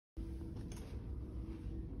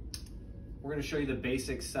We're going to show you the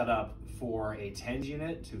basic setup for a TENS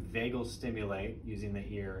unit to vagal stimulate using the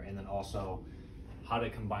ear, and then also how to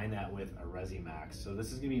combine that with a Resi-Max. So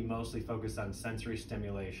this is going to be mostly focused on sensory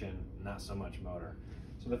stimulation, not so much motor.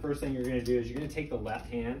 So the first thing you're going to do is you're going to take the left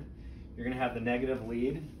hand, you're going to have the negative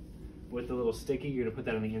lead with the little sticky, you're going to put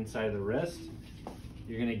that on the inside of the wrist.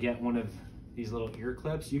 You're going to get one of these little ear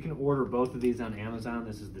clips. You can order both of these on Amazon.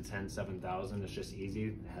 This is the TENS 7000. It's just easy.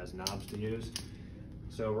 It has knobs to use.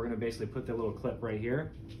 So we're going to basically put the little clip right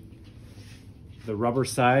here. The rubber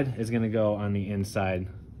side is going to go on the inside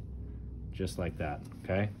just like that,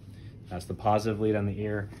 okay? That's the positive lead on the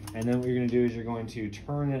ear. And then what you're going to do is you're going to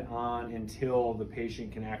turn it on until the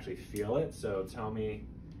patient can actually feel it. So tell me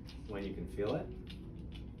when you can feel it.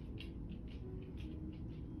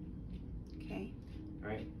 Okay. All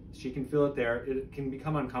right, she can feel it there. It can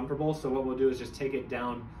become uncomfortable, so what we'll do is just take it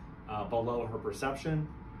down below her perception.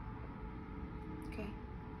 Okay.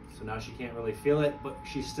 So now she can't really feel it, but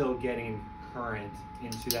she's still getting current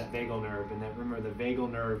into that vagal nerve. And then remember, the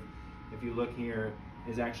vagal nerve, if you look here,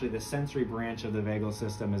 is actually the sensory branch of the vagal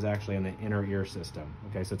system is actually in the inner ear system.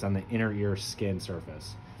 Okay, so it's on the inner ear skin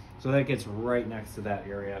surface. So that gets right next to that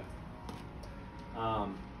area.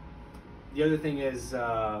 The other thing is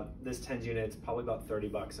this TENS unit, it's probably about 30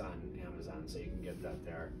 bucks on Amazon, so you can get that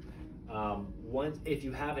there. If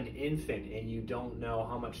you have an infant and you don't know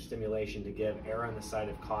how much stimulation to give, err on the side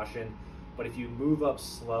of caution. But if you move up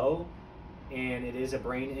slow and it is a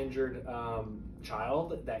brain injured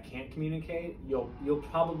child that can't communicate, you'll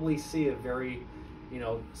probably see a very,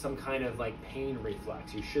 some kind of like pain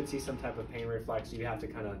reflex. You should see some type of pain reflex. So you have to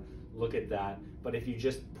kind of look at that. But if you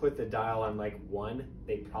just put the dial on like 1,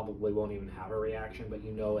 they probably won't even have a reaction, but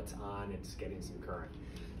you know it's on, it's getting some current.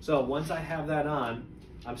 So once I have that on,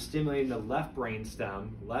 I'm stimulating the left brain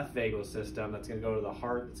stem, left vagal system. That's going to go to the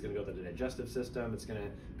heart, it's going to go to the digestive system, it's going to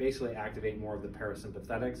basically activate more of the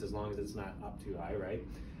parasympathetics as long as it's not up too high, right?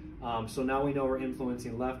 So now we know we're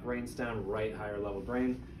influencing left brain stem, right higher level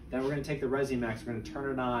brain. Then we're going to take the Resi-Max, we're going to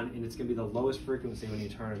turn it on, and it's going to be the lowest frequency when you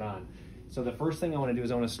turn it on. So the first thing I want to do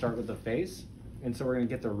is I want to start with the face. And so we're going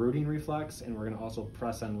to get the rooting reflex, and we're going to also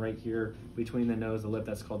press on right here between the nose and the lip.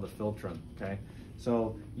 That's called the philtrum, okay?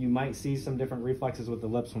 So you might see some different reflexes with the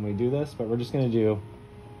lips when we do this, but we're going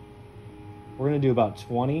to do about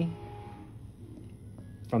 20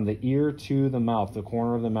 from the ear to the mouth, the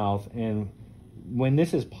corner of the mouth. And when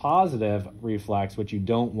this is positive reflex, which you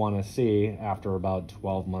don't want to see after about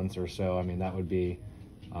 12 months or so, I mean, that would be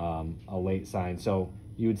a late sign. So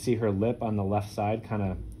you would see her lip on the left side kind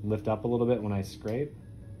of lift up a little bit when I scrape.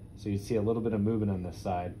 So you see a little bit of movement on this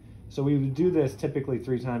side. So we would do this typically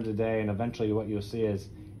 3 times a day, and eventually what you'll see is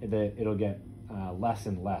that it'll get less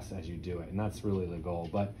and less as you do it, and that's really the goal.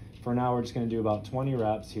 But for now, we're just going to do about 20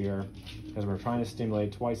 reps here because we're trying to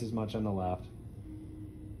stimulate twice as much on the left.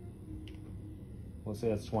 Let's say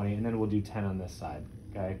that's 20, and then we'll do 10 on this side,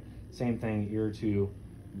 okay? Same thing, ear to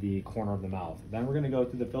the corner of the mouth. Then we're going to go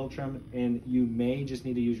through the philtrum, and you may just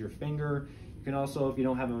need to use your finger. You can also, if you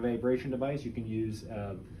don't have a vibration device, you can use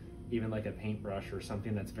even like a paintbrush or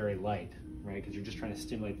something that's very light, right? Because you're just trying to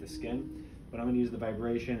stimulate the skin. But I'm going to use the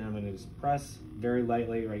vibration, and I'm going to just press very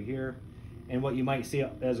lightly right here. And what you might see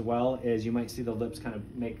as well is you might see the lips kind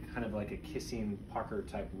of make kind of like a kissing pucker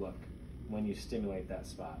type look when you stimulate that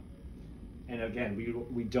spot. And again,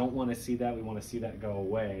 we don't want to see that. We want to see that go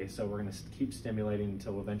away. So we're going to keep stimulating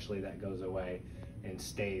until eventually that goes away and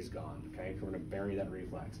stays gone, okay? We're going to bury that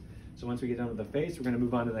reflex. So once we get done with the face, we're going to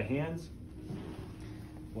move on to the hands.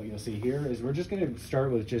 What you'll see here is we're just going to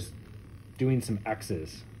start with just doing some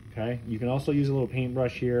X's, okay? You can also use a little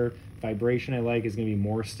paintbrush here. Vibration I like is going to be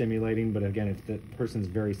more stimulating, but again, if the person's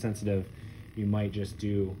very sensitive, you might just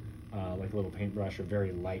do like a little paintbrush or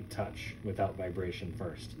very light touch without vibration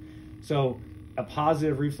first. So a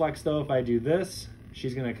positive reflex though, if I do this,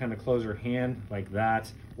 she's going to kind of close her hand like that,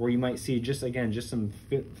 or you might see just some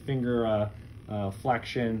finger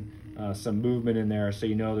flexion, some movement in there, so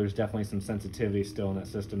you know there's definitely some sensitivity still in that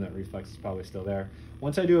system. That reflex is probably still there.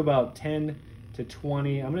 Once I do about 10 to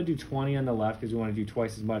 20, I'm going to do 20 on the left because we want to do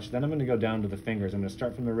twice as much. Then I'm going to go down to the fingers. I'm going to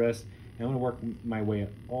start from the wrist, and I'm going to work my way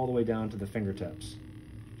all the way down to the fingertips,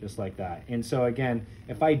 just like that. And so again,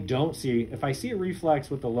 if I see a reflex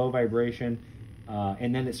with the low vibration,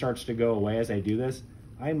 and then it starts to go away as I do this,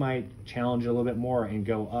 I might challenge it a little bit more and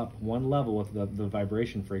go up one level with the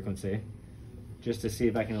vibration frequency, just to see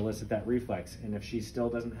if I can elicit that reflex. And if she still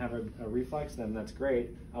doesn't have a reflex, then that's great.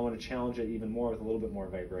 I want to challenge it even more with a little bit more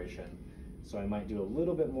vibration. So I might do a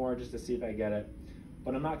little bit more just to see if I get it.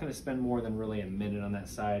 But I'm not going to spend more than really a minute on that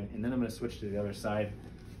side. And then I'm going to switch to the other side.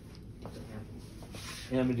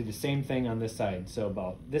 And I'm gonna do the same thing on this side. So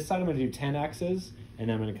about this side, I'm gonna do 10 X's, and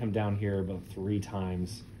then I'm gonna come down here about 3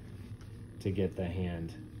 times to get the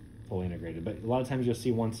hand fully integrated. But a lot of times you'll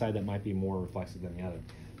see one side that might be more reflexive than the other.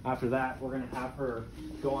 After that, we're gonna have her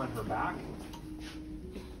go on her back.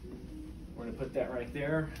 We're gonna put that right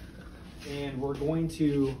there. And we're going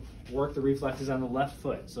to work the reflexes on the left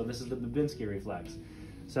foot. So this is the Babinski reflex.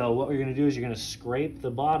 So what we're gonna do is you're gonna scrape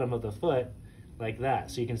the bottom of the foot like that.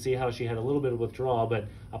 So you can see how she had a little bit of withdrawal, but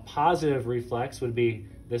a positive reflex would be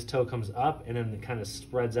this toe comes up and then it kind of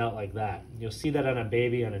spreads out like that. You'll see that on a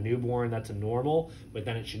baby, on a newborn, that's a normal, but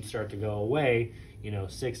then it should start to go away,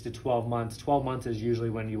 6 to 12 months. 12 months is usually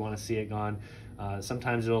when you want to see it gone.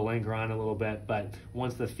 Sometimes it'll linger on a little bit, but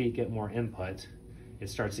once the feet get more input, it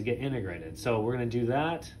starts to get integrated. So we're gonna do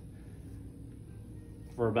that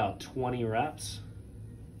for about 20 reps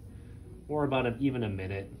or about even a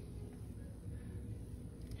minute.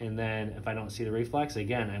 And then if I don't see the reflex,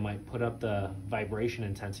 again, I might put up the vibration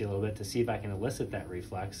intensity a little bit to see if I can elicit that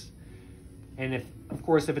reflex. And if, of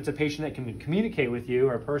course, if it's a patient that can communicate with you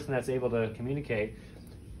or a person that's able to communicate,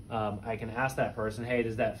 I can ask that person, hey,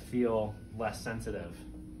 does that feel less sensitive?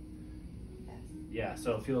 Yes. Yeah,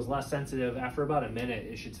 so it feels less sensitive. After about a minute,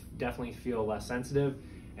 it should definitely feel less sensitive.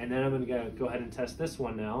 And then I'm gonna go ahead and test this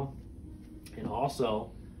one now and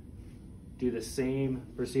also do the same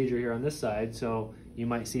procedure here on this side. So you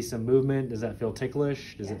might see some movement. Does that feel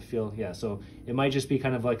ticklish? Does it feel, yeah, so it might just be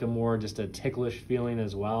kind of like just a ticklish feeling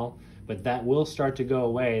as well, but that will start to go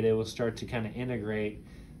away. They will start to kind of integrate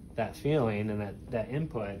that feeling and that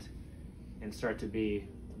input and start to be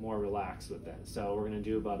more relaxed with that. So we're gonna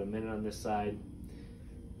do about a minute on this side.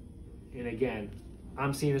 And again,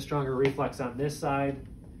 I'm seeing a stronger reflex on this side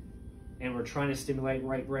and we're trying to stimulate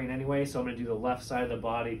right brain anyway, so I'm gonna do the left side of the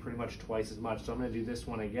body pretty much twice as much. So I'm gonna do this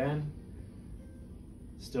one again.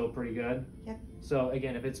 Still pretty good. Yep. So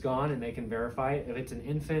again, if it's gone and they can verify it, if it's an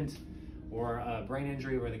infant or a brain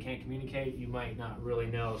injury where they can't communicate, you might not really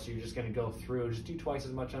know. So you're just gonna go through, just do twice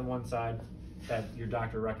as much on one side that your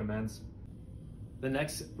doctor recommends. The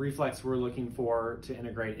next reflex we're looking for to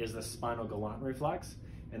integrate is the spinal galant reflex.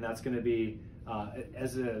 And that's gonna be,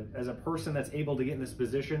 as a person that's able to get in this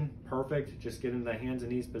position, perfect, just get in the hands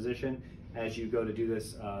and knees position as you go to do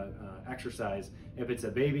this exercise. If it's a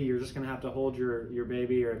baby, you're just gonna have to hold your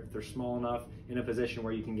baby, or if they're small enough, in a position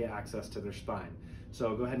where you can get access to their spine.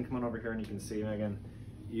 So go ahead and come on over here and you can see, Megan,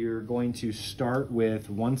 you're going to start with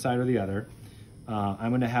one side or the other.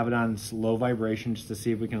 I'm gonna have it on low vibration just to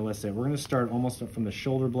see if we can elicit it. We're gonna start almost from the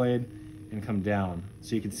shoulder blade and come down.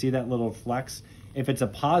 So you can see that little flex. If it's a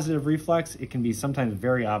positive reflex, it can be sometimes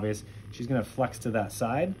very obvious. She's gonna flex to that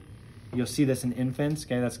side. You'll see this in infants,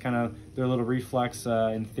 okay? That's kind of their little reflex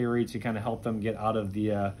in theory to kind of help them get out of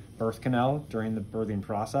the birth canal during the birthing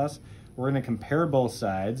process. We're gonna compare both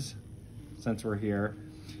sides since we're here.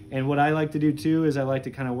 And what I like to do too is I like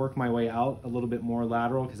to kind of work my way out a little bit more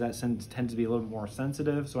lateral because that tends to be a little bit more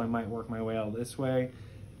sensitive. So I might work my way out this way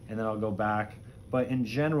and then I'll go back. But in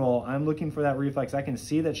general, I'm looking for that reflex. I can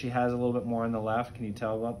see that she has a little bit more on the left. Can you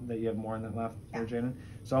tell that you have more on the left there, Jaden?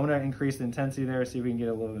 So I'm gonna increase the intensity there, see if we can get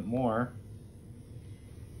a little bit more.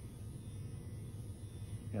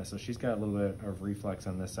 Yeah, so she's got a little bit of reflex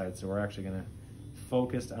on this side, so we're actually gonna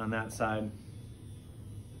focus on that side.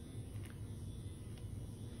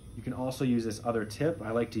 You can also use this other tip.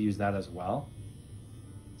 I like to use that as well.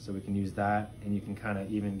 So we can use that, and you can kind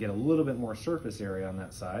of even get a little bit more surface area on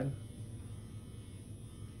that side.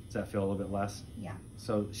 Does that feel a little bit less? Yeah.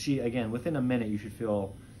 So she, again, within a minute, you should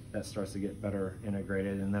feel that starts to get better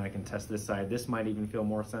integrated, and then I can test this side. This might even feel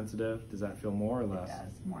more sensitive. Does that feel more or less? It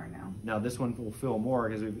does, more now. Now this one will feel more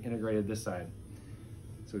because we've integrated this side.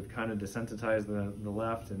 So we've kind of desensitized the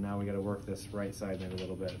left, and now we got to work this right side maybe a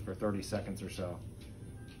little bit for 30 seconds or so.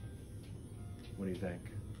 What do you think?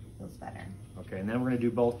 Feels better. Okay, and then we're going to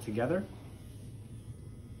do both together.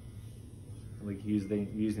 Like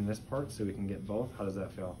using this part so we can get both. How does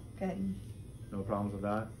that feel? Good. No problems with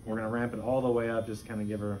that? We're going to ramp it all the way up, just kind of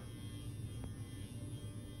give her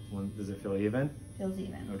one. Does it feel even? Feels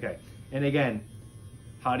even. Okay. And again,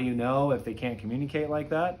 how do you know if they can't communicate like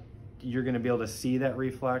that? You're going to be able to see that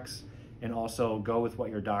reflex and also go with what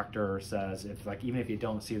your doctor says. If even if you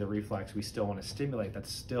don't see the reflex, we still want to stimulate.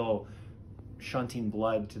 That's still shunting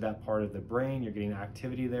blood to that part of the brain. You're getting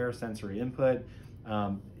activity there, sensory input.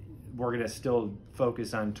 We're gonna still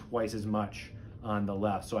focus on twice as much on the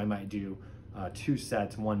left. So I might do 2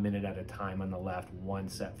 sets, 1 minute at a time on the left, 1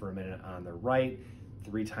 set for a minute on the right,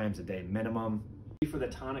 3 times a day minimum. For the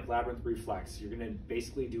tonic labyrinth reflex, you're gonna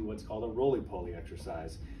basically do what's called a roly-poly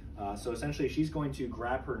exercise. So essentially she's going to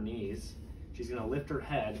grab her knees, she's gonna lift her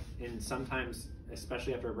head, and sometimes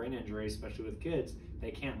especially after a brain injury, especially with kids,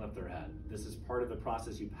 they can't lift their head. This is part of the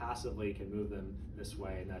process. You passively can move them this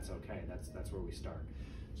way, and that's okay. That's where we start.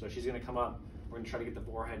 So she's gonna come up. We're gonna try to get the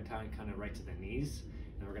forehead kind of right to the knees,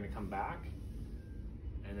 and we're gonna come back,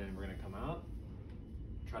 and then we're gonna come out,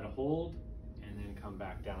 try to hold, and then come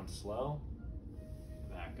back down slow,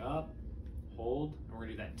 back up, hold, and we're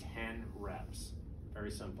gonna do that 10 reps.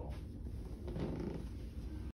 Very simple.